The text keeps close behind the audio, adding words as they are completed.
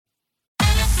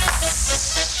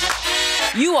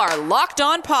You are Locked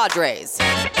On Padres,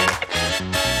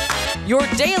 your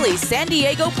daily San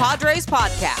Diego Padres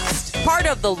podcast. Part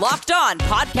of the Locked On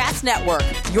Podcast Network,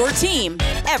 your team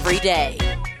every day.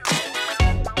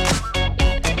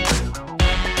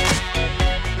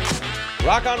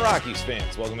 Rock on Rockies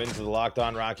fans, welcome into the Locked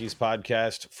On Rockies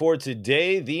podcast for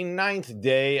today, the 9th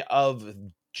day of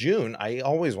June. I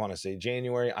always want to say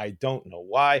January. I don't know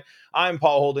why. I'm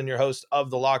Paul Holden, your host of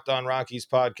the Locked On Rockies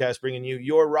podcast, bringing you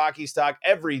your Rockies talk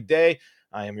every day.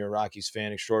 I am your Rockies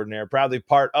fan extraordinaire, proudly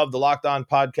part of the Locked On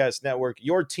Podcast Network,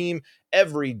 your team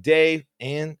every day,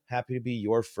 and happy to be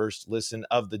your first listen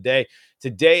of the day.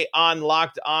 Today on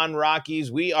Locked On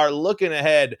Rockies, we are looking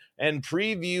ahead and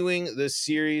previewing the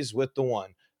series with the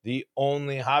one, the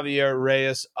only Javier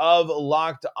Reyes of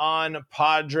Locked On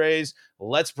Padres.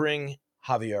 Let's bring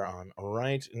Javier on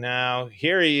right now.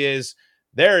 Here he is.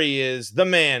 There he is, the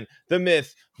man, the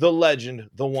myth, the legend,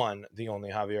 the one, the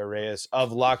only Javier Reyes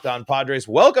of Locked On Padres.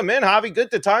 Welcome in, Javi. Good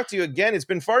to talk to you again. It's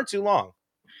been far too long.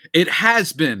 It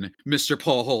has been Mr.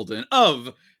 Paul Holden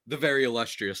of the very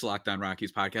illustrious Locked On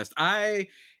Rockies podcast.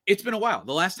 It's been a while.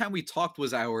 The last time we talked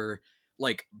was our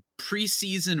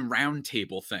preseason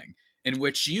roundtable thing, in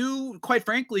which you, quite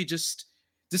frankly, just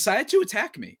decided to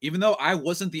attack me, even though I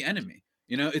wasn't the enemy.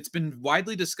 You know, it's been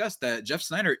widely discussed that Jeff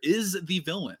Snyder is the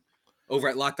villain over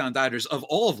at Locked On Dodgers of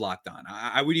all of Locked On.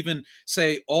 I would even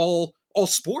say all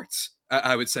sports.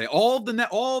 I would say all of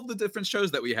the different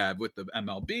shows that we have with the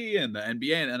MLB and the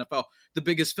NBA and NFL, the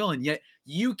biggest villain. Yet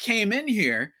you came in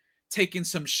here taking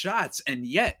some shots, and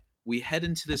yet we head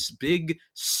into this big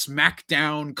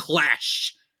smackdown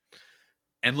clash.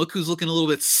 And look who's looking a little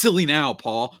bit silly now,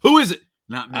 Paul. Who is it?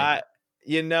 Not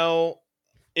me.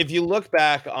 If you look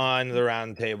back on the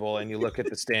round table and you look at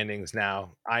the standings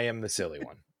now, I am the silly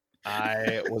one.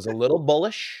 I was a little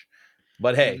bullish,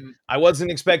 but hey, I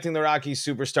wasn't expecting the Rockies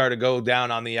superstar to go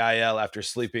down on the IL after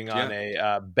sleeping on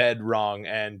a bed wrong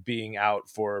and being out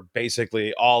for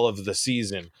basically all of the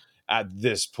season at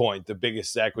this point. The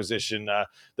biggest acquisition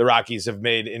the Rockies have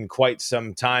made in quite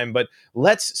some time. But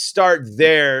let's start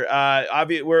there.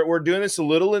 We're doing this a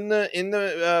little in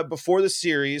the before the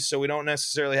series, so we don't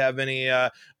necessarily have any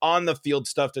on the field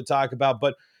stuff to talk about.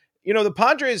 But you know, the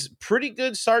Padres, pretty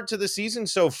good start to the season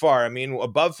so far. I mean,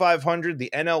 above 500, the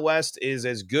NL West is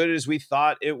as good as we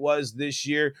thought it was this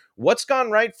year. What's gone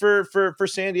right for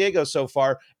San Diego so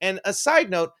far? And a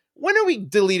side note, when are we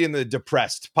deleting the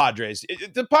depressed Padres?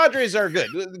 The Padres are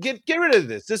good. Get rid of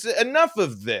this. Enough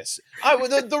of this.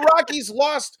 The Rockies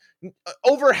lost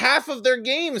over half of their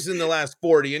games in the last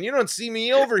 40, and you don't see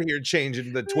me over here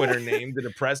changing the Twitter name to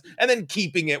depressed and then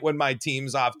keeping it when my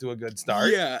team's off to a good start.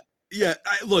 Yeah.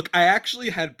 I actually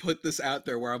had put this out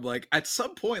there where I'm like, at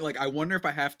some point, I wonder if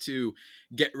I have to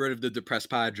get rid of the depressed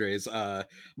Padres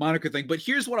moniker thing. But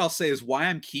here's what I'll say is why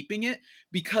I'm keeping it,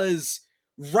 because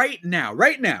right now,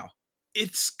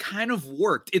 it's kind of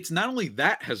worked. It's not only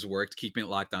that has worked, keeping it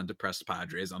Locked On Depressed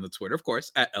Padres on the Twitter, of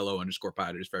course, at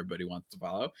 @LO_Padres for everybody who wants to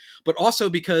follow, but also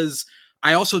because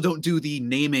I also don't do the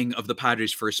naming of the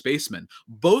Padres first baseman.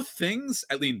 Both things,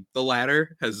 I mean, the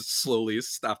latter has slowly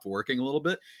stopped working a little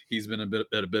bit. He's been a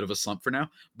bit of a slump for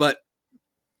now, but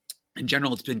in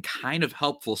general, it's been kind of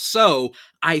helpful. So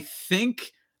I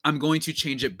think I'm going to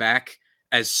change it back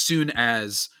as soon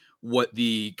as what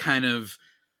the kind of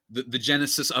the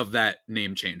genesis of that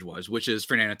name change was, which is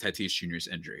Fernando Tatis Jr.'s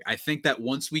injury. I think that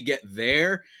once we get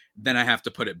there, then I have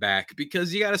to put it back,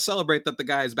 because you got to celebrate that the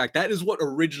guy is back. That is what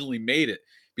originally made it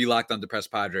be Locked On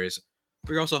Depressed Padres.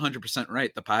 But you're also 100%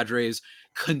 right. The Padres,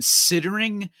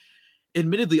 considering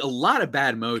admittedly a lot of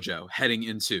bad mojo heading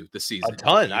into the season. A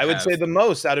ton. I would say the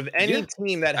most out of any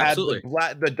team that had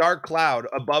the dark cloud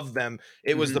above them.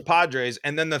 It was the Padres,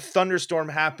 and then the thunderstorm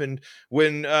happened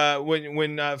when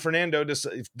Fernando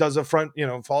does a front,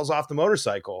 falls off the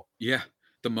motorcycle. Yeah.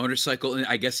 The motorcycle, and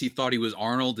I guess he thought he was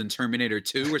Arnold in Terminator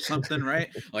 2 or something, right?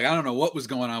 I don't know what was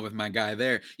going on with my guy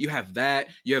there. You have that.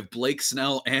 You have Blake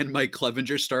Snell and Mike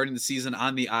Clevenger starting the season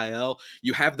on the IL.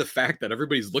 You have the fact that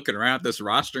everybody's looking around at this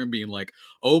roster and being like,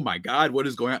 oh my God, what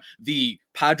is going on? The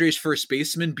Padres first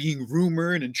baseman being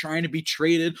rumored and trying to be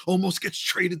traded, almost gets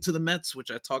traded to the Mets, which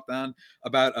I talked on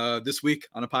about this week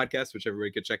on a podcast, which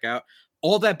everybody could check out.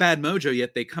 All that bad mojo,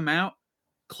 yet they come out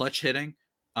clutch hitting.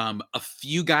 A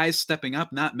few guys stepping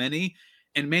up, not many.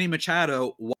 And Manny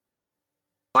Machado, why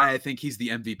I think he's the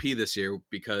MVP this year,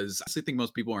 because I think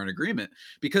most people are in agreement,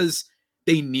 because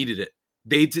they needed it.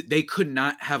 They could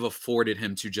not have afforded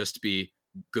him to just be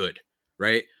good,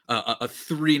 right? A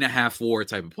 3.5 WAR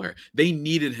type of player. They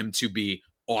needed him to be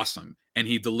awesome. And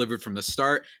he delivered from the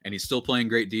start, and he's still playing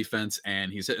great defense,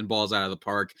 and he's hitting balls out of the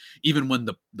park. Even when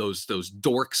those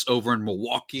dorks over in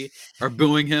Milwaukee are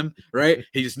booing him, right?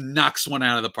 He just knocks one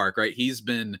out of the park, right? He's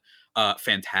been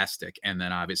fantastic. And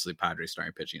then obviously Padres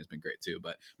starting pitching has been great too.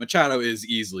 But Machado is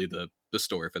easily the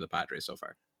story for the Padres so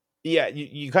far. Yeah,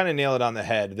 you kind of nail it on the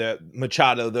head. The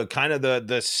Machado, the kind of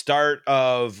the start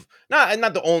of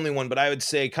not the only one, but I would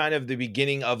say kind of the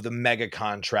beginning of the mega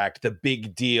contract, the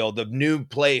big deal, the new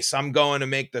place. I'm going to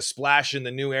make the splash in the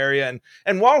new area.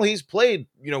 And while he's played,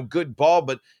 good ball,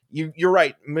 but you're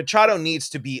right. Machado needs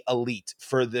to be elite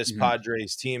for this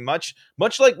Padres team. Much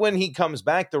like when he comes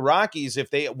back, the Rockies, if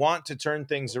they want to turn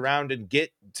things around and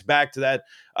get back to that,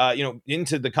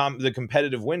 into the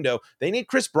competitive window, they need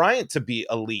Chris Bryant to be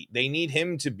elite. They need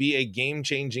him to be a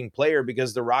game-changing player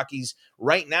because the Rockies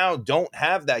right now don't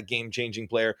have that game-changing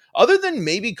player other than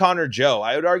maybe Connor Joe.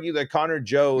 I would argue that Connor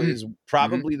Joe is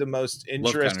probably the most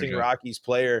interesting Rockies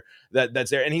player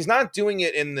that's there. And he's not doing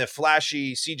it in the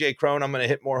flashy CJ Cron, I'm going to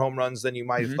hit more home runs than you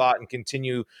might have thought and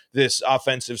continue this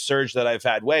offensive surge that I've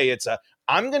had way. It's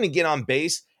I'm going to get on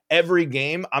base every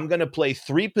game. I'm going to play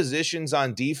 3 positions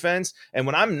on defense. And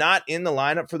when I'm not in the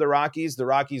lineup for the Rockies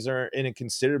are in a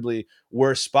considerably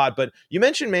worse spot. But you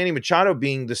mentioned Manny Machado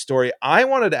being the story. I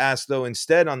wanted to ask though,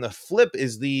 instead on the flip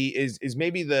is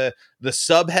maybe the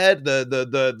subhead,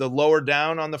 the lower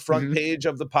down on the front page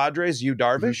of the Padres, Yu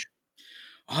Darvish.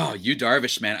 Oh, Yu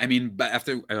Darvish, man. I mean, but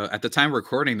after at the time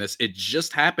recording this, it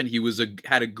just happened. He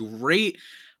had a great,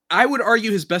 I would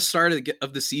argue, his best start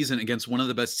of the season against one of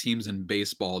the best teams in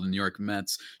baseball, the New York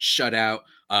Mets. Shutout.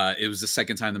 It was the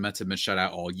second time the Mets have been shut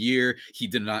out all year. He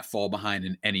did not fall behind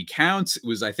in any counts. It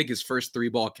was, I think, his first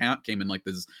 3-ball count came in like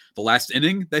the last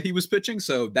inning that he was pitching.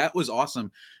 So that was awesome.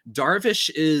 Darvish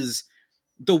is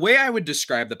the way I would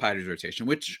describe the Padres rotation,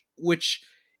 which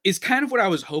is kind of what I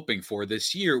was hoping for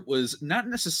this year, was not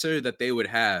necessarily that they would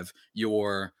have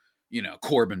your,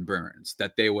 Corbin Burns,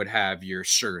 that they would have your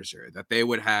Scherzer, that they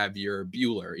would have your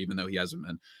Buehler, even though he hasn't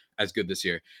been as good this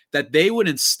year, that they would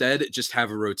instead just have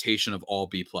a rotation of all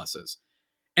B pluses.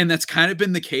 And that's kind of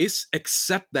been the case,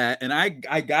 except that, and I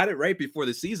got it right before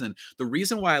the season, the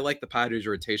reason why I like the Padres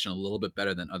rotation a little bit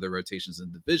better than other rotations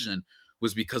in the division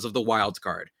was because of the wild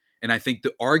card. And I think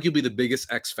arguably the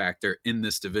biggest X factor in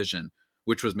this division,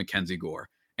 which was Mackenzie Gore.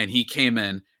 And he came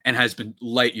in and has been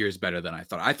light years better than I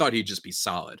thought. I thought he'd just be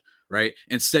solid, right?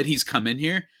 Instead, he's come in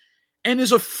here and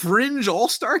is a fringe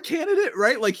all-star candidate,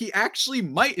 right? Like he actually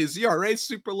might. His ERA is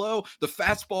super low. The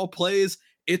fastball plays.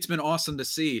 It's been awesome to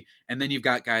see. And then you've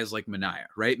got guys like Manaea,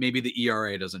 right? Maybe the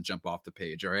ERA doesn't jump off the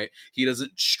page, all right? He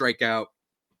doesn't strike out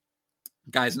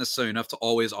guys necessarily enough to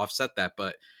always offset that,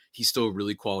 but he's still a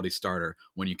really quality starter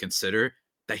when you consider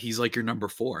that he's like your number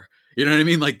 4. You know what I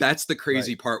mean? Like that's the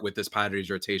crazy part with this Padres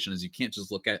rotation is you can't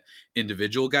just look at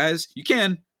individual guys. You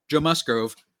can. Joe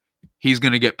Musgrove, he's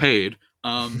going to get paid.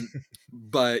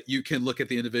 But you can look at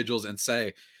the individuals and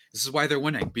say, this is why they're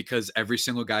winning, because every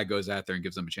single guy goes out there and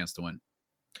gives them a chance to win.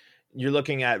 You're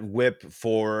looking at WHIP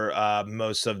for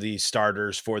most of the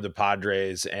starters for the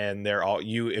Padres, and they're all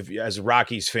if as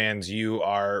Rockies fans, you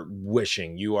are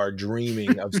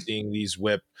dreaming of seeing these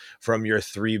WHIP from your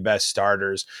 3 best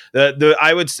starters.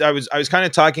 I was kind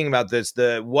of talking about this.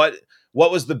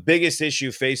 What was the biggest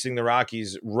issue facing the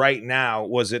Rockies right now?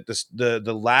 Was it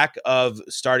the lack of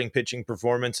starting pitching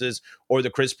performances or the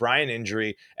Chris Bryant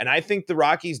injury? And I think the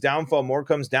Rockies' downfall more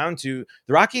comes down to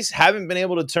the Rockies haven't been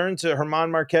able to turn to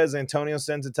German Marquez, Antonio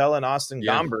Senzatella, and Austin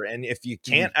Gomber. And if you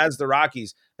can't as the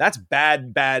Rockies, that's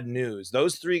bad news.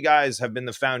 Those 3 guys have been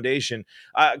the foundation.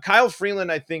 Kyle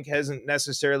Freeland, I think, hasn't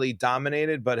necessarily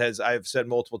dominated, but I've said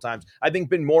multiple times, I think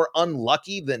been more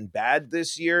unlucky than bad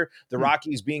this year. The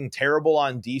Rockies being terrible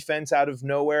on defense out of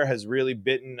nowhere has really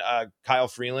bitten Kyle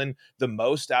Freeland the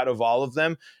most out of all of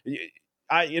them.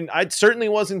 I certainly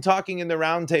wasn't talking in the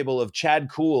roundtable of Chad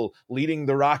Kuhl leading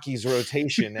the Rockies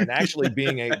rotation and actually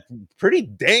being a pretty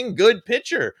dang good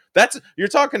pitcher. You're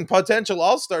talking potential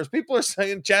all-stars. People are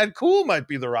saying Chad Kuhl might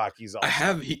be the Rockies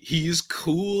all-star. He's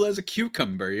cool as a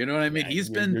cucumber. You know what I mean? Yeah,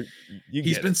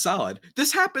 he's been solid.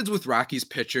 This happens with Rockies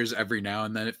pitchers every now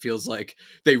and then. It feels like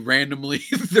they randomly,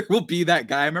 there will be that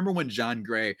guy. I remember when John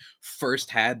Gray first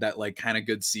had that like kind of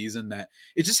good season, that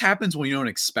it just happens when you don't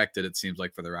expect it seems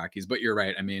like, for the Rockies. But you're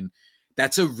right. I mean,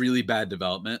 that's a really bad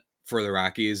development for the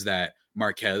Rockies, that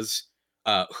Marquez,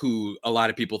 who a lot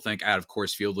of people think out of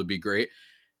Coors Field would be great.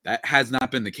 That has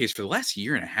not been the case for the last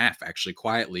year and a half, actually,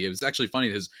 quietly. It was actually funny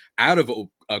because out of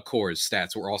Coors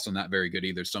stats were also not very good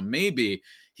either. So maybe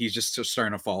he's just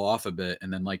starting to fall off a bit.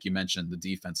 And then, like you mentioned, the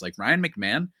defense, like Ryan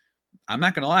McMahon, I'm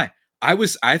not going to lie,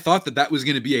 I thought that was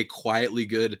going to be a quietly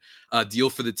good deal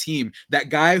for the team. That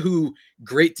guy who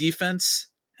great defense,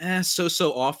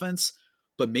 so offense,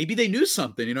 but maybe they knew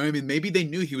something. You know what I mean? Maybe they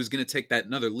knew he was going to take that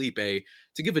another leap.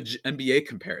 To give a NBA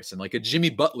comparison, like a Jimmy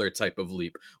Butler type of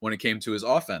leap when it came to his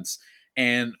offense.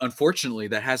 And unfortunately,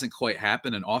 that hasn't quite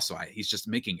happened. And also, he's just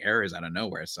making errors out of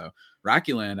nowhere. So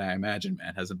Rocky Land, I imagine,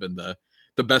 man, hasn't been the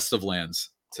best of lands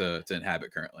to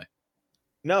inhabit currently.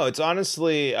 No, it's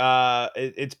honestly,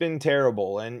 it's been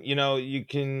terrible, and you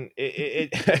can.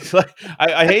 It's like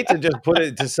I hate to just put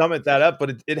it to sum it that up,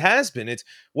 but it has been. It's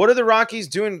what are the Rockies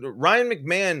doing? Ryan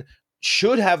McMahon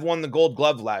should have won the Gold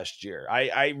Glove last year.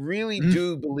 I really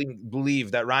do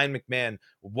believe that Ryan McMahon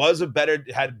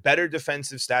had better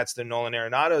defensive stats than Nolan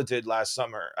Arenado did last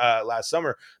summer.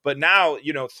 But now,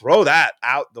 throw that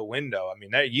out the window. I mean,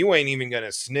 you ain't even going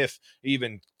to sniff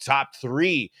even top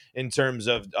 3 in terms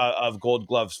of Gold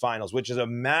Gloves finals, which is a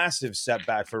massive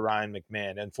setback for Ryan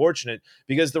McMahon. Unfortunate,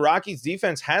 because the Rockies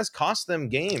defense has cost them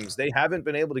games. They haven't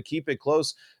been able to keep it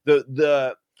close.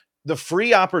 The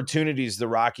free opportunities the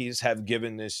Rockies have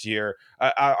given this year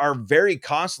are very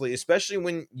costly, especially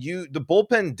when the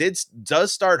bullpen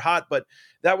does start hot, but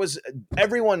that was,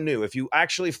 everyone knew. If you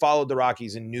actually followed the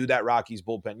Rockies and knew that Rockies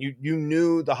bullpen, you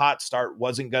knew the hot start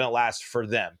wasn't going to last for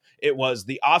them. It was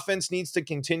the offense needs to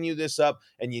continue this up,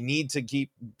 and you need to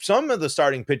keep some of the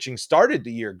starting pitching started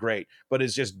the year great, but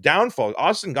it's just downfall.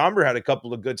 Austin Gomber had a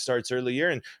couple of good starts early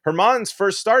year, and Herman's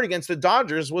first start against the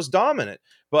Dodgers was dominant,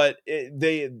 but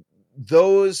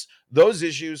those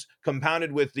issues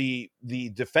compounded with the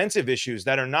defensive issues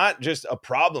that are not just a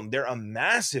problem, they're a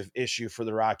massive issue for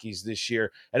the Rockies this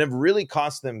year and have really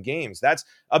cost them games. That's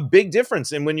a big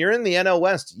difference. And when you're in the NL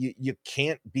West, you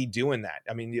can't be doing that.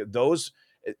 I mean,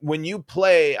 when you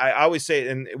play, I always say,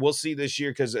 and we'll see this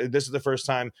year, because this is the first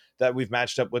time that we've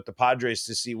matched up with the Padres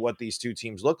to see what these two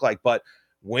teams look like. But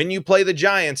when you play the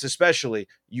Giants, especially,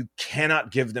 you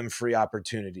cannot give them free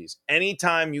opportunities.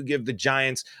 Anytime you give the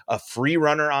Giants a free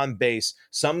runner on base,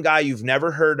 some guy you've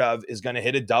never heard of is going to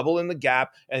hit a double in the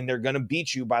gap, and they're going to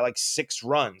beat you by like 6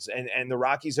 runs. And the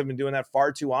Rockies have been doing that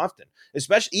far too often,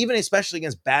 especially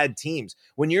against bad teams.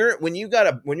 When you're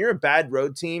a bad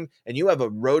road team and you have a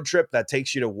road trip that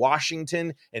takes you to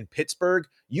Washington and Pittsburgh,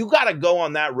 you got to go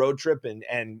on that road trip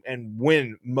and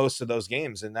win most of those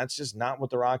games. And that's just not what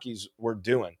the Rockies were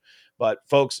doing. But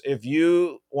folks, if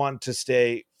you want to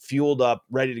stay fueled up,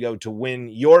 ready to go to win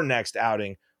your next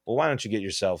outing, well, why don't you get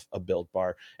yourself a Built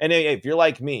Bar? And hey, if you're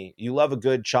like me, you love a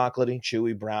good chocolatey,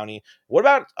 chewy brownie. What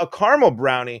about a caramel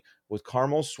brownie with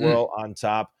caramel swirl on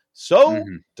top? So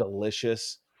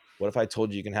delicious. What if I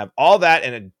told you can have all that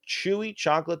and a chewy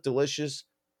chocolate delicious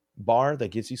bar that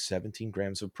gives you 17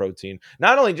 grams of protein?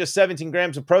 Not only just 17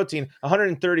 grams of protein,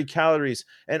 130 calories,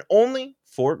 and only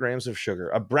 4 grams of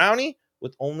sugar. A brownie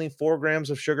with only 4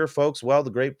 grams of sugar, folks. Well, the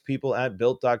great people at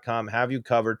Built.com have you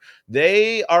covered.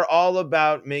 They are all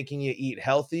about making you eat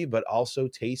healthy, but also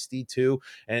tasty too.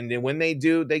 And when they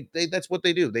do, they that's what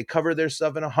they do. They cover their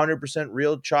stuff in 100%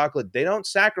 real chocolate. They don't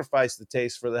sacrifice the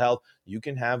taste for the health. You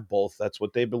can have both. That's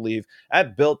what they believe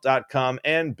at Built.com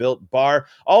and Built Bar.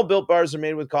 All Built Bars are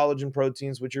made with collagen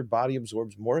proteins, which your body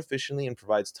absorbs more efficiently and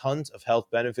provides tons of health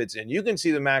benefits. And you can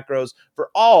see the macros for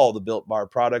all the Built Bar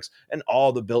products and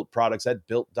all the Built products at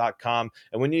Built.com.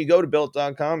 And when you go to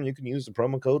Built.com, you can use the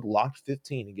promo code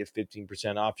LOCKED15 and get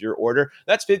 15% off your order.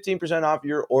 That's 15% off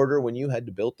your order when you head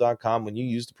to Built.com when you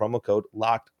use the promo code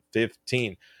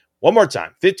LOCKED15. One more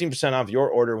time, 15% off your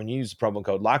order when you use the promo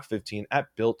code LOCK15 at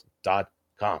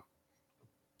Built.com.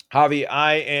 Javi,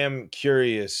 I am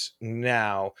curious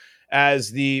now,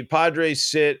 as the Padres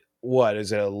sit,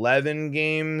 11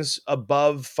 games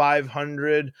above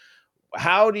 500?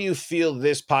 How do you feel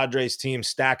this Padres team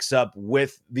stacks up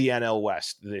with the NL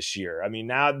West this year? I mean,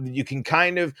 now you can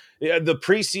kind of, the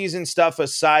preseason stuff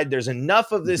aside, there's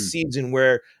enough of this season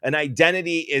where an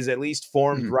identity is at least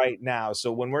formed right now.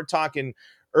 So when we're talking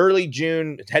early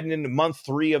June, heading into month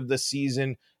 3 of the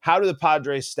season, how do the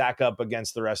Padres stack up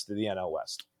against the rest of the NL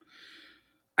West?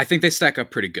 I think they stack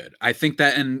up pretty good. I think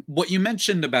that, and what you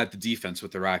mentioned about the defense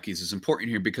with the Rockies is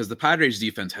important here, because the Padres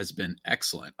defense has been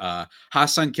excellent.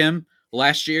 Ha-Seong Kim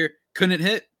last year couldn't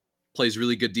hit, plays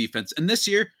really good defense. And this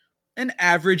year, an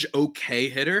average okay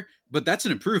hitter, but that's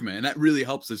an improvement. And that really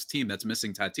helps this team that's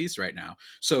missing Tatis right now.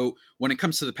 So when it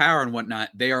comes to the power and whatnot,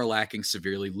 they are lacking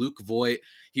severely. Luke Voit,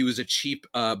 he was a cheap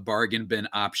bargain bin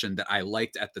option that I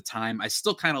liked at the time. I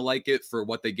still kind of like it for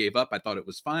what they gave up. I thought it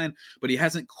was fine, but he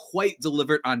hasn't quite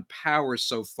delivered on power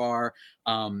so far.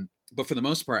 But for the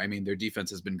most part, I mean, their defense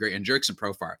has been great. And Jurickson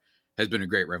Profar, has been a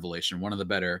great revelation. One of the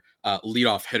better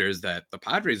leadoff hitters that the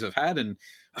Padres have had in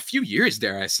a few years,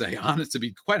 dare I say. To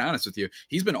be quite honest with you,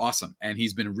 he's been awesome, and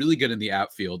he's been really good in the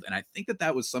outfield. And I think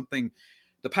that was something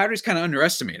the Padres kind of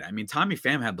underestimated. I mean, Tommy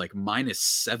Pham had like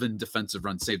 -7 defensive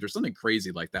runs saved or something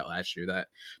crazy like that last year. That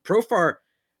Profar,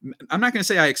 I'm not going to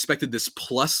say I expected this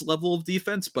plus level of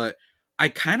defense, but I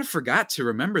kind of forgot to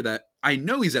remember that I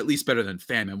know he's at least better than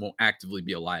Pham and won't actively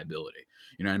be a liability.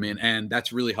 You know what I mean? And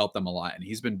that's really helped them a lot. And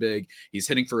he's been big. He's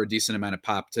hitting for a decent amount of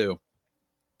pop too.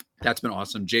 That's been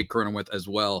awesome. Jake Cronenworth as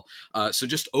well. So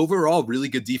just overall, really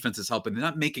good defense is helping. They're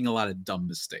not making a lot of dumb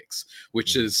mistakes,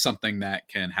 which is something that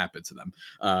can happen to them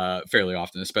fairly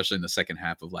often, especially in the second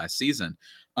half of last season.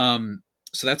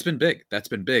 So that's been big. That's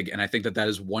been big. And I think that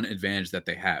is one advantage that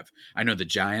they have. I know the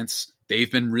Giants, they've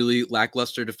been really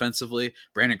lackluster defensively.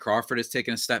 Brandon Crawford has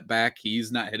taken a step back.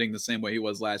 He's not hitting the same way he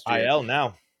was last year. IL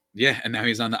now. Yeah, and now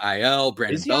he's on the IL.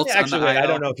 Brandon Belt's on the IL. I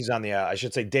don't know if he's on the IL. I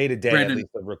should say day-to-day, at least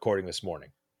of recording this morning.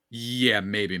 Yeah,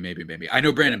 maybe. I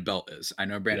know Brandon Belt is.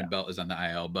 Belt is on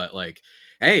the IL, but like,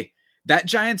 hey, that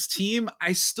Giants team,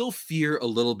 I still fear a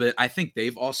little bit. I think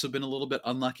they've also been a little bit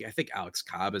unlucky. I think Alex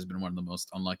Cobb has been one of the most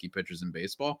unlucky pitchers in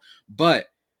baseball. But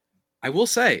I will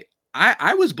say,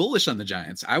 I was bullish on the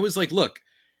Giants. I was like, look,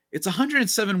 it's a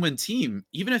 107-win team.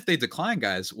 Even if they decline,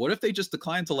 guys, what if they just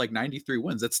decline to like 93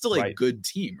 wins? That's still a good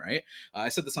team, right? I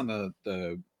said this on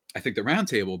the I think the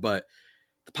roundtable, but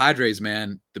the Padres,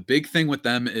 man, the big thing with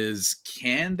them is,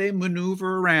 can they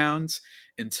maneuver around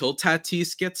until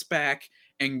Tatis gets back?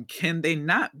 And can they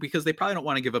not? Because they probably don't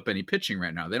want to give up any pitching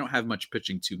right now. They don't have much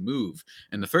pitching to move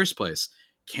in the first place.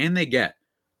 Can they get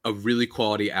a really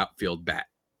quality outfield bat?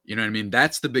 You know what I mean?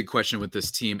 That's the big question with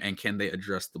this team. And can they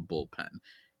address the bullpen?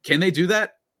 Can they do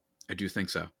that? I do think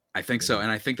so. I think so.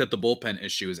 And I think that the bullpen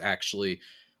issue is actually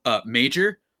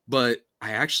major, but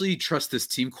I actually trust this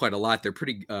team quite a lot. They're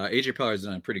pretty, AJ Preller has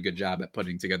done a pretty good job at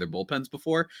putting together bullpens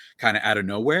before, kind of out of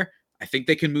nowhere. I think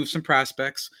they can move some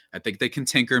prospects. I think they can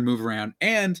tinker and move around.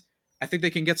 And I think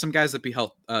they can get some guys that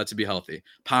to be healthy.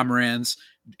 Pomeranz,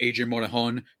 Adrian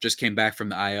Morejon just came back from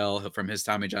the IL from his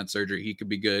Tommy John surgery. He could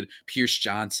be good. Pierce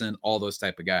Johnson, all those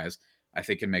type of guys, I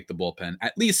think can make the bullpen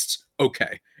at least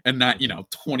okay. And not,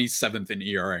 27th in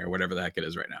ERA or whatever the heck it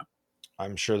is right now.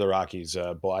 I'm sure the Rockies,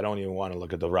 I don't even want to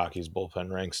look at the Rockies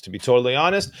bullpen ranks, to be totally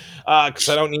honest, because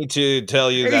I don't need to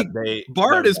tell you that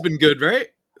Bard has been good, right?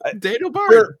 Daniel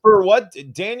Bard. For what?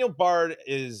 Daniel Bard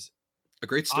is a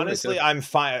great story. Honestly, too. I'm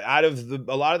fine. Out of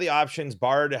a lot of the options,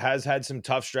 Bard has had some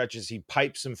tough stretches. He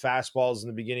piped some fastballs in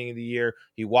the beginning of the year.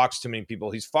 He walks too many people.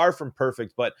 He's far from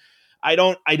perfect, but I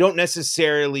don't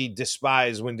necessarily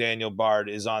despise when Daniel Bard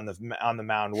is on the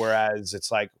mound, whereas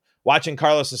it's like watching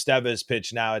Carlos Estevez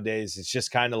pitch nowadays, it's just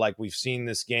kind of like we've seen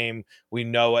this game. We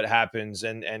know what happens.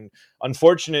 And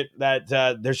unfortunate that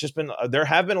there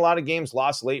have been a lot of games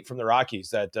lost late from the Rockies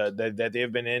that they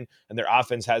have been in, and their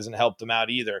offense hasn't helped them out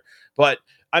either. But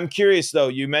I'm curious, though.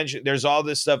 You mentioned there's all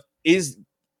this stuff. It's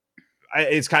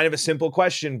kind of a simple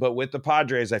question, but with the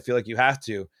Padres, I feel like you have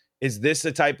to. Is this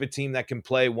the type of team that can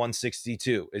play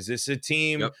 162? Is this a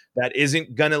team that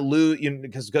isn't going to lose?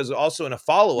 Because also in a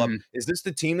follow-up, is this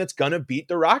the team that's going to beat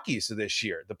the Rockies this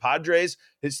year? The Padres,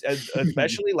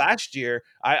 especially last year,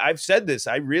 I've said this.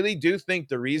 I really do think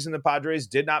the reason the Padres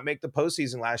did not make the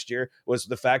postseason last year was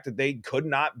the fact that they could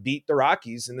not beat the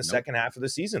Rockies in the second half of the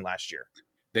season last year.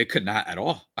 They could not at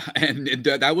all. And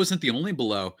that wasn't the only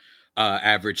below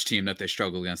average team that they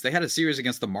struggled against. They had a series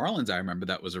against the Marlins, I remember,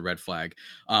 that was a red flag,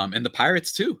 and the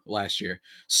Pirates too last year.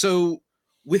 So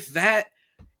with that,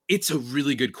 it's a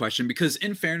really good question because,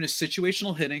 in fairness,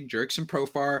 situational hitting, Jurickson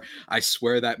Profar, I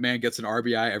swear that man gets an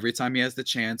RBI every time he has the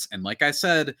chance. And like I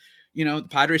said, the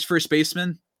Padres first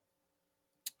baseman,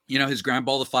 his ground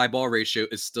ball to fly ball ratio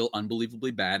is still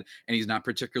unbelievably bad, and he's not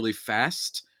particularly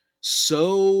fast.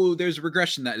 So there's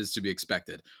regression that is to be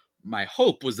expected. My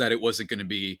hope was that it wasn't going to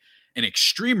be an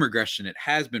extreme regression. It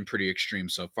has been pretty extreme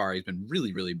so far. He's been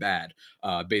really, really bad,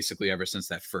 basically ever since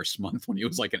that first month when he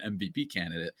was like an MVP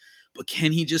candidate. But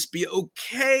can he just be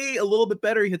okay? A little bit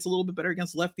better. He hits a little bit better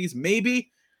against lefties,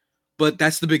 maybe. But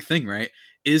that's the big thing, right?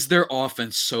 Is their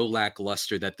offense so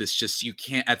lackluster that you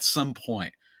can't at some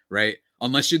point, right?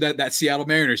 Unless you're that Seattle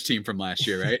Mariners team from last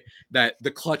year, right? That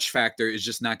the clutch factor is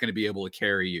just not going to be able to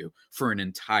carry you for an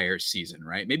entire season,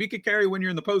 right? Maybe it could carry when you're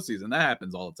in the postseason. That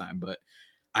happens all the time, but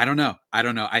I don't know.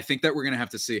 I think that we're going to have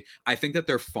to see. I think that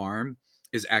their farm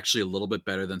is actually a little bit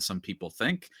better than some people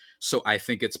think. So I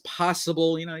think it's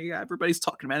possible, everybody's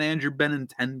talking about Andrew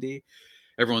Benintendi.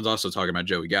 Everyone's also talking about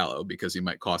Joey Gallo because he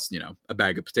might cost, a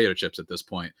bag of potato chips at this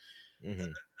point.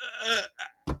 Mm-hmm.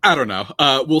 I don't know.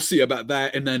 We'll see about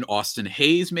that. And then Austin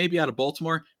Hayes, maybe out of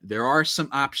Baltimore. There are some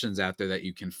options out there that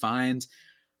you can find.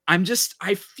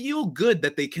 I feel good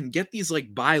that they can get these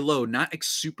like buy low, not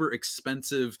super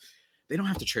expensive. They don't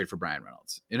have to trade for Brian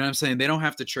Reynolds. You know what I'm saying? They don't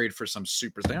have to trade for some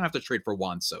supers. They don't have to trade for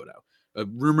Juan Soto.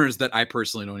 Rumors that I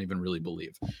personally don't even really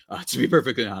believe. To be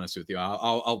perfectly honest with you,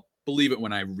 I'll believe it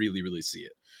when I really, really see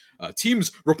it.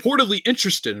 Teams reportedly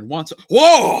interested in Juan Soto.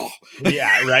 Whoa!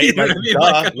 Yeah, right. You know what I mean?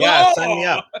 Like, yeah, sign me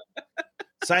up.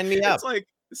 Sign me up. It's like,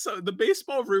 so the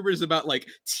baseball rumors about like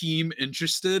team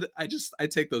interested, I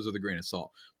take those with a grain of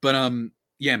salt. But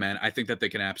yeah, man, I think that they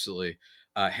can absolutely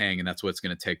hang, and that's what it's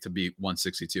going to take to beat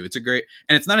 162. It's a great,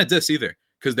 and it's not a diss either,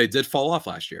 because they did fall off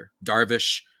last year.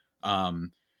 Darvish,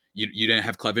 you didn't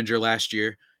have Clevinger last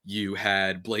year. You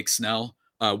had Blake Snell.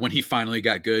 When he finally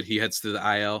got good, he heads to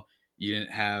the IL. You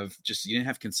didn't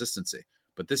have consistency.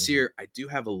 But this year, I do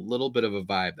have a little bit of a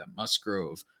vibe that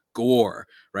Musgrove, Gore,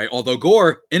 right? Although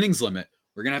Gore, innings limit,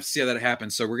 we're going to have to see how that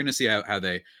happens. So we're going to see how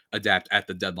they adapt at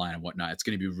the deadline and whatnot. It's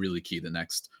going to be really key the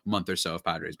next month or so of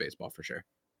Padres baseball for sure.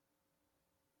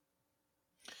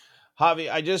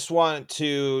 Javi, I just want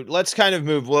to, let's kind of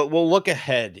move. We'll look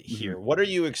ahead here. Mm-hmm. What are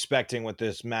you expecting with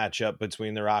this matchup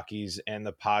between the Rockies and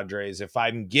the Padres? If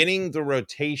I'm getting the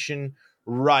rotation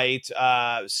right,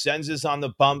 Senz is on the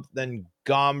bump, then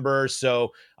Gomber. So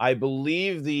I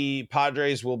believe the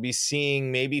Padres will be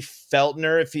seeing maybe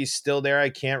Feltner if he's still there. I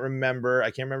can't remember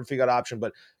if he got optioned,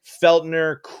 but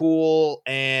Feltner, Cool,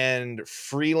 and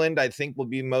Freeland, I think, will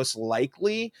be most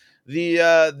likely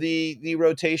the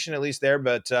rotation, at least there.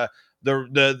 But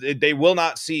they will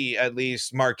not see at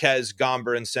least Marquez,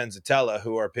 Gomber, and Senzatella,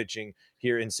 who are pitching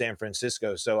here in San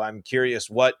Francisco. So I'm curious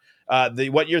what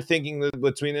you're thinking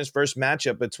between this first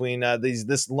matchup between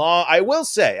this long. I will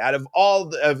say, out of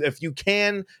all, if you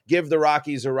can give the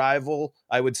Rockies a rival,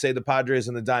 I would say the Padres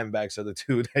and the Diamondbacks are the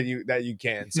two that you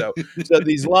can. So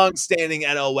these long-standing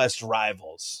NL West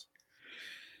rivals.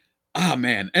 Oh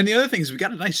man, and the other thing is we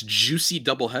got a nice juicy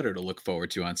doubleheader to look forward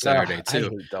to on Saturday too. I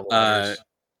hate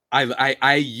doubleheaders.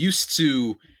 I used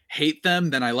to hate them,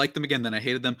 then I liked them again, then I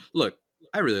hated them. Look,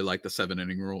 I really like the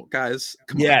 7-inning rule, guys.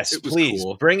 Come on, it was please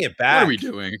cool. Bring it back. What are we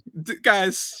doing,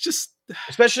 guys? Just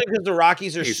especially because the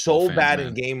Rockies are so bad man.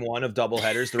 In game one of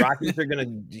doubleheaders. The Rockies are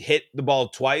going to hit the ball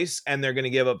twice and they're going to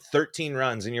give up 13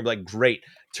 runs, and you're like, great.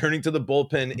 Turning to the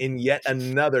bullpen in yet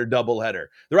another doubleheader.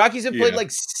 The Rockies have played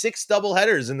like 6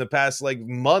 doubleheaders in the past like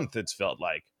month. It's felt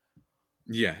like.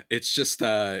 Yeah, it's just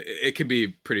it can be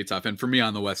pretty tough. And for me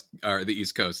on the West or the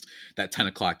East Coast, that 10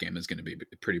 o'clock game is going to be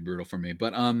pretty brutal for me.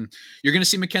 But you're going to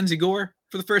see Mackenzie Gore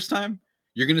for the first time.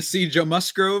 You're going to see Joe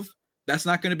Musgrove. That's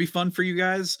not going to be fun for you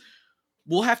guys.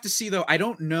 We'll have to see, though. I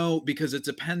don't know, because it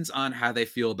depends on how they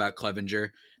feel about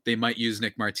Clevinger. They might use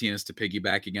Nick Martinez to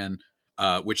piggyback again,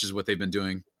 which is what they've been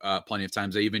doing plenty of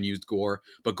times. They even used Gore,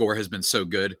 but Gore has been so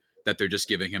good that they're just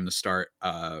giving him the start,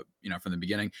 from the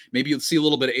beginning. Maybe you'll see a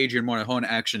little bit of Adrian Morejon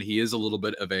action. He is a little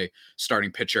bit of a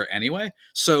starting pitcher anyway.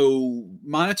 So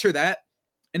monitor that.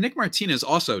 And Nick Martinez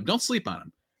also, don't sleep on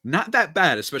him. Not that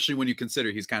bad, especially when you consider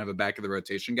he's kind of a back of the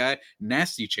rotation guy.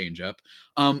 Nasty changeup.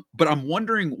 But I'm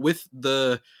wondering with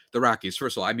the Rockies,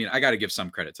 first of all, I mean, I got to give some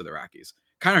credit to the Rockies.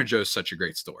 Connor Joe's such a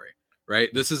great story, right?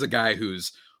 This is a guy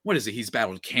who's, what is it? He's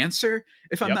battled cancer,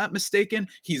 if I'm not mistaken.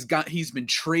 He's been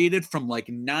traded from like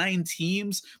 9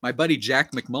 teams. My buddy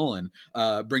Jack McMullen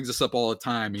brings us up all the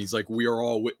time. He's like, we are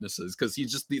all witnesses, because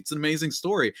it's an amazing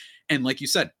story. And like you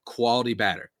said, quality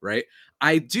batter, right?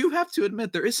 I do have to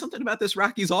admit there is something about this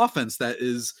Rockies offense that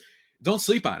is, don't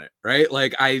sleep on it, right?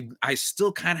 Like I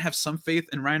still kind of have some faith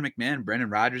in Ryan McMahon.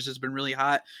 Brendan Rodgers has been really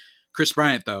hot. Chris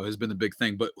Bryant, though, has been the big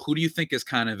thing. But who do you think is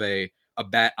kind of a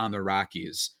bet on the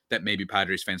Rockies that maybe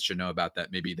Padres fans should know about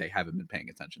that maybe they haven't been paying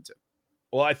attention to?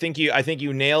 Well, I think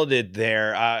you nailed it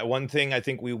there. One thing I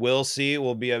think we will see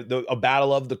will be a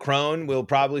battle of the Crone. We'll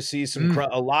probably see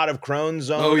a lot of Crone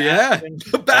zone. Oh yeah, action.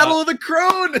 The battle of the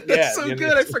Crone. That's so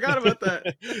good. I forgot about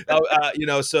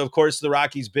that. So of course the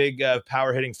Rockies' big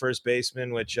power hitting first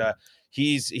baseman, which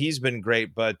he's been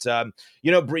great. But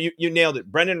you nailed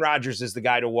it. Brendan Rodgers is the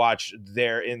guy to watch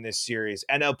there in this series.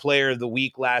 NL Player of the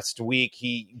Week last week.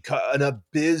 He got an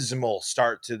abysmal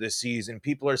start to the season.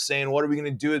 People are saying, "What are we going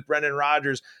to do with Brendan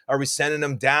Rodgers? Are we sending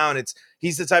him down?"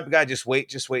 He's the type of guy, just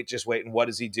wait. And what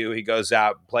does he do? He goes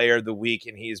out, Player of the Week,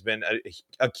 and he's been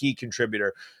a key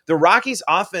contributor. The Rockies'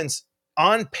 offense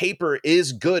on paper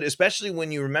is good, especially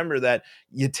when you remember that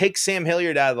you take Sam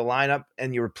Hilliard out of the lineup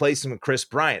and you replace him with Chris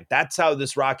Bryant. That's how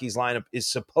this Rockies lineup is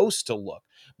supposed to look.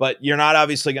 But you're not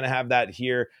obviously going to have that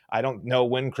here. I don't know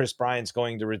when Chris Bryant's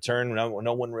going to return.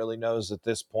 No one really knows at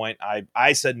this point.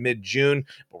 I said mid-June,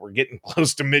 but we're getting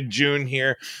close to mid-June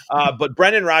here. But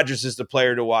Brendan Rodgers is the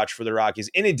player to watch for the Rockies,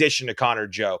 in addition to Connor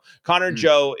Joe. Connor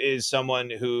Joe is someone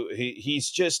who he's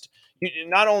just –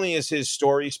 not only is his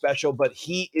story special, but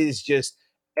he is just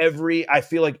I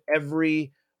feel like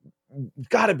every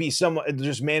got to be someone,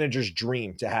 just manager's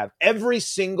dream to have. Every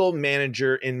single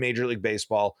manager in Major League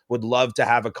Baseball would love to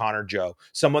have a Connor Joe,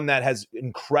 someone that has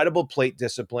incredible plate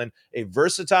discipline, a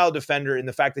versatile defender in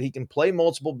the fact that he can play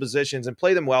multiple positions and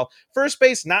play them well. First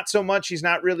base, not so much. He's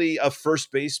not really a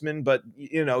first baseman, but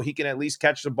he can at least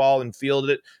catch the ball and field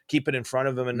it, keep it in front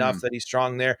of him enough that he's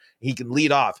strong there. He can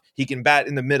lead off. He can bat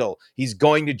in the middle. He's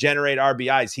going to generate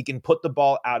RBIs. He can put the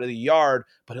ball out of the yard,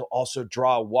 but he'll also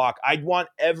draw a walk. I'd want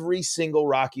every single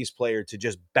Rockies player to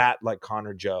just bat like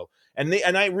Connor Joe. And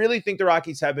I really think the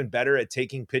Rockies have been better at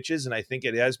taking pitches, and I think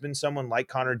it has been someone like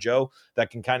Connor Joe that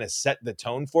can kind of set the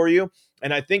tone for you.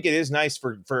 And I think it is nice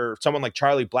for someone like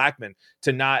Charlie Blackmon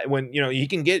to not, when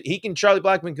Charlie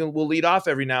Blackmon will lead off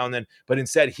every now and then, but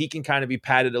instead he can kind of be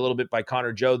padded a little bit by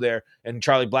Connor Joe there, and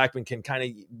Charlie Blackmon can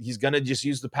he's going to just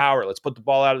use the power. Let's put the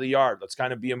ball out of the yard. Let's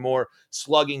kind of be a more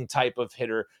slugging type of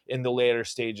hitter in the later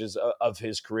stages of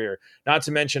his career. Not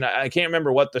to mention, I can't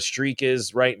remember what the streak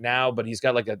is right now, but he's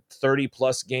got like a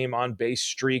 30-plus game on base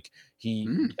streak.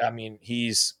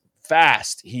 He's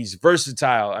fast. He's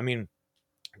versatile.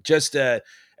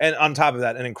 And on top of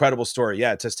that, an incredible story.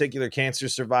 Yeah, testicular cancer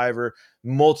survivor,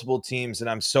 multiple teams, and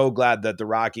I'm so glad that the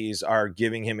Rockies are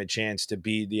giving him a chance to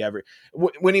be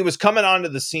when he was coming onto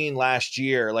the scene last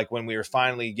year, like when we were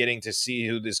finally getting to see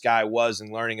who this guy was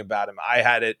and learning about him, I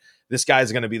had it. This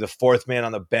guy's going to be the fourth man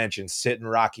on the bench and sit in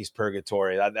Rockies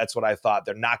purgatory. That's what I thought.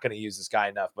 They're not going to use this guy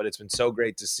enough, but it's been so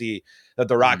great to see that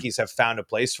the Rockies have found a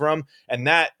place for him. And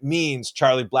that means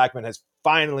Charlie Blackmon has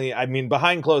finally,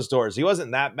 behind closed doors, he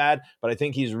wasn't that bad, but I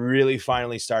think he's really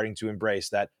finally starting to embrace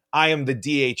that I am the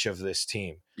DH of this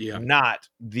team, not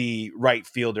the right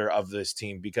fielder of this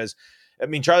team. Because,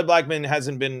 Charlie Blackmon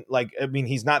hasn't been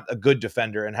he's not a good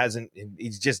defender and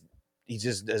he's just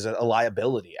as a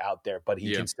liability out there, but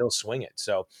he can still swing it.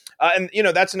 So,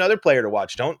 that's another player to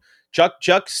watch.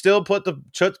 Chuck still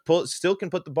can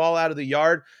put the ball out of the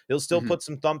yard. He'll still put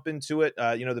some thump into it.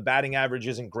 The batting average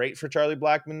isn't great for Charlie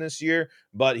Blackmon this year,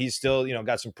 but he's still,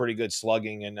 got some pretty good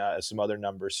slugging and some other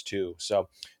numbers too. So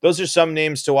those are some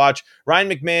names to watch. Ryan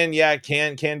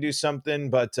McMahon, can do something,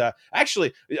 but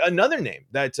actually another name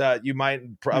that you might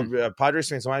Padres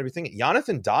fans might be thinking,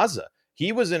 Jonathan Daza.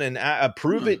 He was in a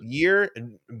prove-it year,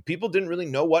 and people didn't really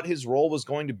know what his role was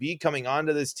going to be coming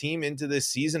onto this team into this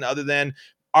season, other than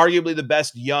arguably the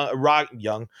best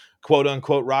young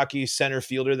quote-unquote Rockies center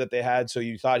fielder that they had. So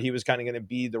you thought he was kind of going to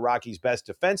be the Rockies' best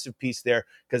defensive piece there,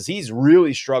 because he's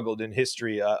really struggled in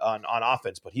history on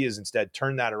offense, but he has instead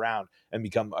turned that around and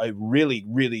become a really,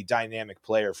 really dynamic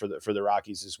player for the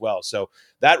Rockies as well. So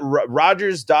that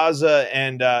Rodgers, Daza,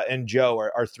 and Joe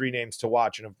are three names to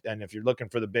watch. And if you're looking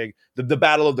for the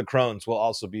Battle of the Crones will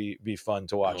also be fun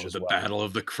to watch as well. The Battle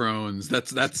of the Crones.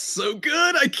 That's so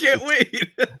good. I can't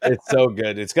wait. It's so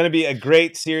good. It's going to be a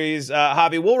great series.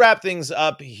 Javi, we'll wrap things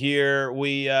up here.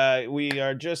 We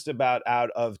are just about out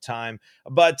of time,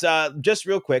 but just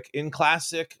real quick, in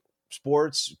classic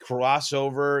sports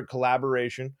crossover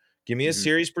collaboration, give me a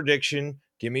series prediction.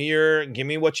 Give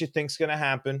me what you think's going to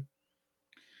happen.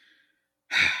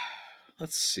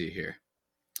 Let's see here.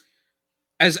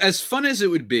 As fun as it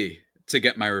would be to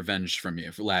get my revenge from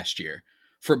you for last year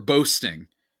for boasting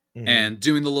and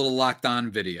doing the little Locked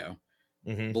On video,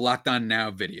 the Locked On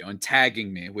Now video, and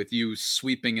tagging me with you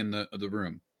sweeping in the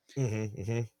room.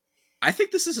 I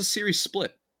think this is a series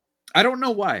split. I don't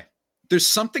know why. There's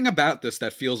something about this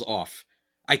that feels off.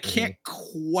 I can't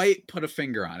quite put a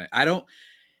finger on it.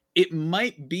 It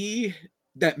might be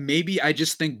that maybe I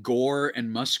just think Gore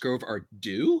and Musgrove are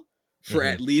due for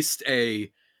at least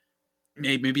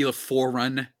maybe a 4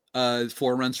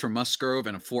 runs from Musgrove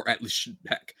and a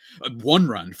 1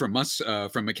 run from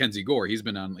Mackenzie Gore. He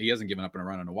hasn't given up on a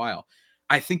run in a while.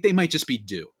 I think they might just be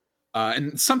due.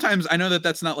 And sometimes I know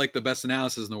that's not like the best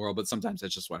analysis in the world, but sometimes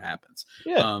that's just what happens.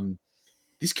 Yeah.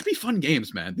 These could be fun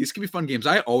games, man. These could be fun games.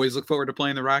 I always look forward to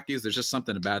playing the Rockies. There's just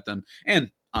something about them. And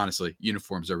honestly,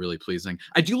 uniforms are really pleasing.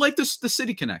 I do like the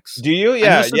City Connects. Do you?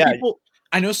 Yeah.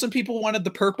 I know some people wanted a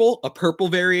purple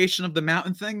variation of the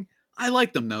mountain thing. I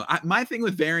like them though. My thing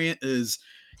with variant is,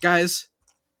 guys,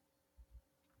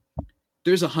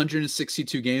 there's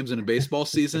 162 games in a baseball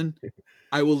season.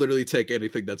 I will literally take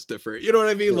anything that's different. You know what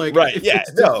I mean? Like, right. if Yeah,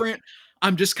 it's different,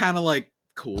 I'm just kind of like,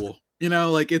 cool. You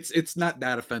know, like it's not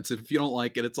that offensive. If you don't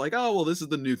like it, it's like, oh, well, this is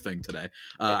the new thing today.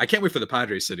 I can't wait for the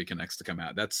Padres City Connects to come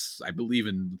out. That's, I believe,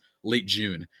 in late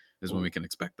June is when we can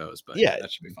expect those. But yeah,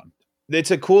 that should be fun. It's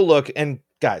a cool look. And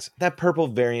guys, that purple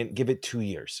variant, give it 2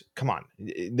 years. Come on.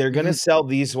 They're going to sell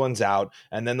these ones out,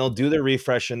 and then they'll do the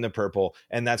refresh in the purple,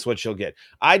 and that's what you'll get.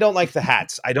 I don't like the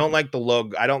hats. I don't like the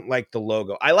logo. I don't like the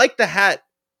logo. I like the hat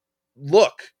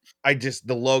look.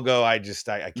 The logo, I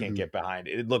can't get behind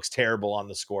it. It looks terrible on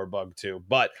the score bug too.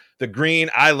 But the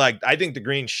green, I think the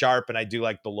green's sharp, and I do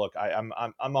like the look. I'm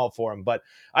all for them. But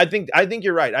I think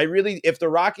you're right. I really, if the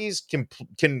Rockies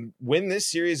can win this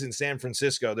series in San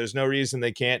Francisco, there's no reason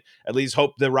they can't at least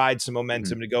hope to ride some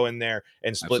momentum to go in there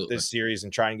and split this series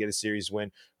and try and get a series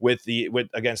win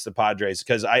against the Padres.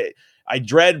 Because I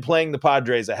dread playing the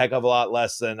Padres a heck of a lot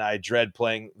less than I dread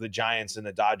playing the Giants and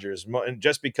the Dodgers, and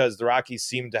just because the Rockies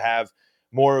seem to have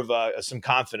more of some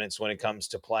confidence when it comes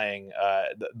to playing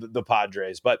the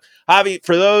Padres. But Javi,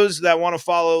 for those that want to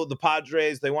follow the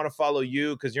Padres, they want to follow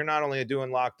you because you're not only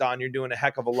doing Locked On, you're doing a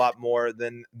heck of a lot more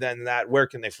than that. Where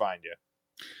can they find you?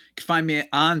 You can find me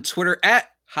on Twitter at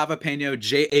Javipeno,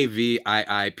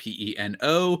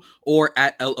 JAVIIPENO, or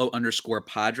at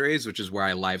LO_Padres, which is where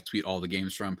I live tweet all the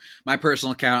games from. My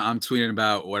personal account, I'm tweeting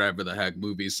about whatever the heck,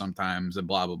 movies sometimes and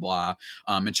blah, blah, blah.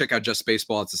 And check out Just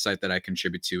Baseball. It's a site that I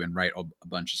contribute to and write a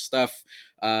bunch of stuff.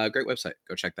 Great website.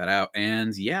 Go check that out.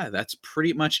 And yeah, that's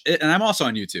pretty much it. And I'm also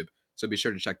on YouTube, so be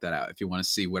sure to check that out if you want to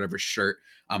see whatever shirt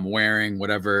I'm wearing,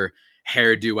 whatever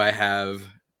hairdo I have.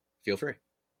 Feel free.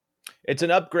 It's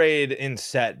an upgrade in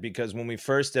set because when we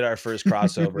first did our first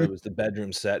crossover, it was the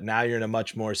bedroom set. Now you're in a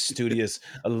much more studious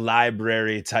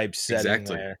library type setting.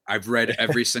 Exactly. There. I've read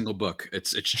every single book.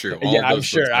 It's true. All yeah, I'm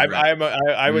sure.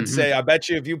 I would say, I bet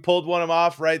you if you pulled one of them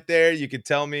off right there, you could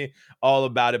tell me all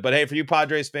about it. But hey, for you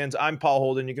Padres fans, I'm Paul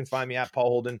Holden. You can find me at Paul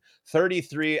Holden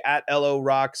 33 at LO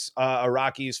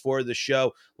Rockies for the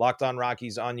show Locked On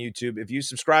Rockies on YouTube. If you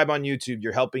subscribe on YouTube,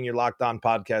 you're helping your Locked On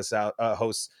podcast out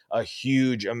hosts a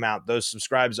huge amount. Those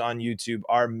subscribes on YouTube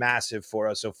are massive for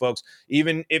us. So folks,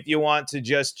 even if you want to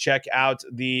just check out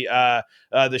the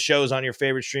shows on your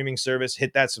favorite streaming service,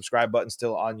 hit that subscribe button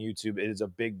still on YouTube. It is a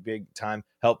big time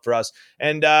help for us.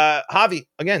 And Javi,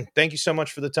 again, thank you so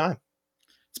much for the time.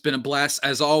 It's been a blast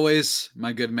as always,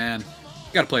 my good man.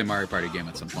 Got to play a Mario Party game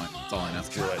at some point. That's all I know. Let's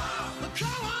do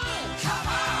it.